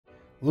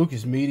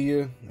Lucas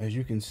Media, as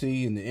you can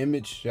see in the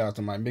image, shout out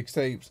to my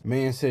mixtapes.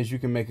 Man says you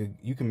can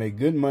make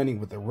good money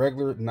with a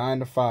regular 9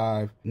 to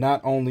 5,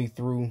 not only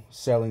through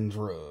selling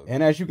drugs.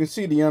 And as you can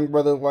see, the young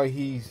brother, like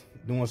he's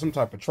doing some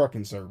type of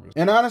trucking service.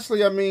 And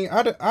honestly, I mean,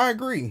 I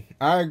agree.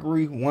 I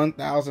agree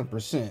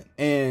 1000%.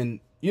 And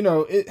you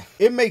know,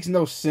 it makes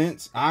no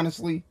sense,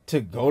 honestly,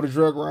 to go the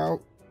drug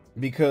route,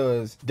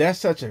 because that's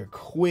such a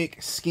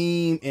quick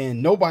scheme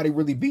and nobody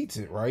really beats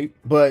it, right?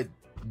 But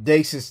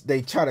they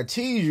try to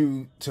tease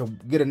you to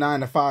get a 9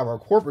 to 5 or a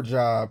corporate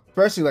job,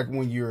 especially like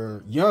when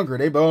you're younger.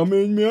 They be, oh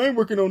man, I ain't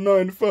working on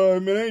 9 to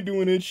 5, man, I ain't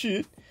doing that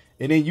shit.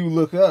 And then you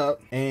look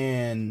up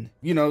and,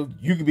 you know,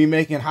 you could be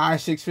making high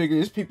 6 figures.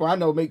 There's people I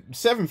know make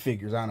 7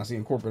 figures, honestly,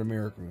 in corporate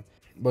America.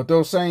 But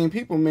those same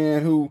people,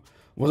 man, who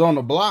was on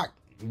the block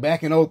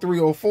back in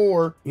 03,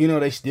 04, you know,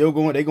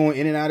 they going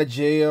in and out of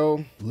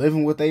jail,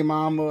 living with their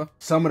mama.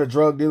 Some of the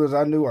drug dealers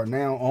I knew are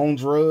now on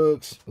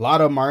drugs. A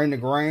lot of them are in the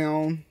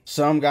ground.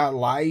 Some got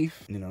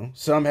life, you know,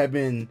 some have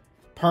been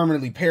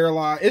permanently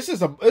paralyzed.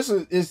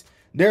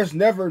 There's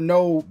never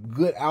no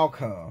good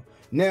outcome.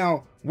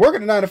 Now,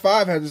 working a 9 to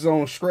 5 has its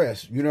own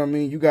stress. You know what I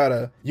mean? You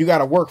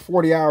gotta work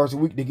 40 hours a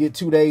week to get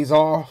 2 days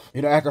off.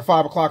 You know, after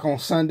 5 o'clock on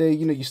Sunday,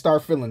 you know, you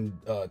start feeling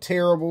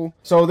terrible.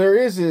 So there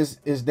is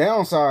its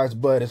downsides,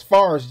 but as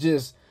far as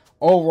just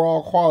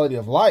overall quality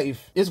of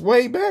life, it's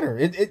way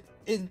better.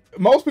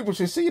 Most people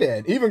should see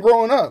that. Even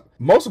growing up,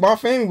 most of my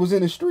family was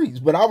in the streets,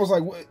 but I was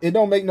like, it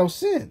don't make no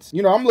sense.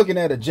 You know, I'm looking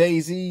at a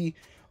Jay-Z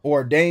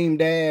or Dame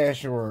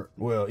Dash, or,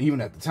 well,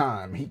 even at the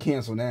time, he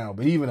canceled now,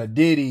 but even a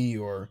Diddy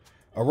or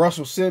a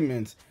Russell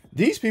Simmons.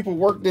 These people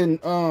worked in,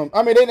 I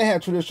mean, they didn't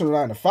have traditional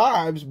 9 to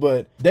 5s,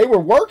 but they were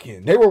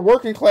working. They were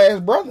working class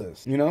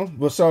brothers, you know?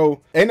 But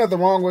so, ain't nothing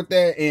wrong with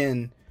that.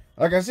 And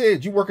like I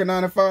said, you work a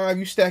 9 to 5,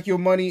 you stack your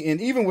money, and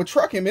even with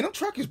trucking, man, them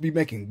truckers be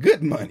making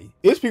good money.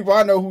 It's people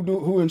I know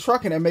who in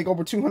trucking that make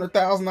over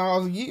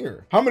 $200,000 a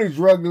year. How many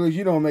drug dealers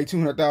you don't make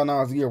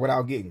 $200,000 a year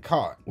without getting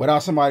caught,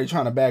 without somebody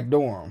trying to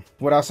backdoor them,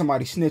 without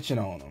somebody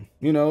snitching on them?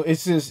 You know,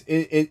 it's just,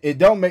 it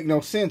don't make no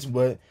sense,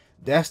 but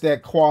that's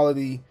that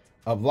quality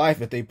of life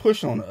that they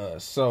push on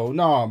us. So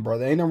no,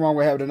 brother, ain't nothing wrong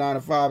with having a 9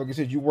 to 5. Like I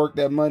said, you work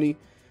that money,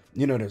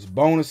 you know, there's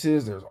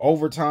bonuses, there's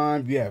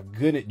overtime, you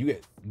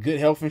get good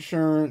health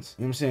insurance,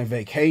 you know what I'm saying,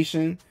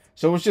 vacation.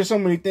 So it's just so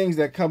many things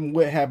that come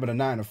with having a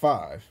 9 to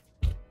 5.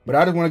 But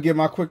I just want to give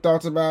my quick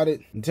thoughts about it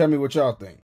and tell me what y'all think.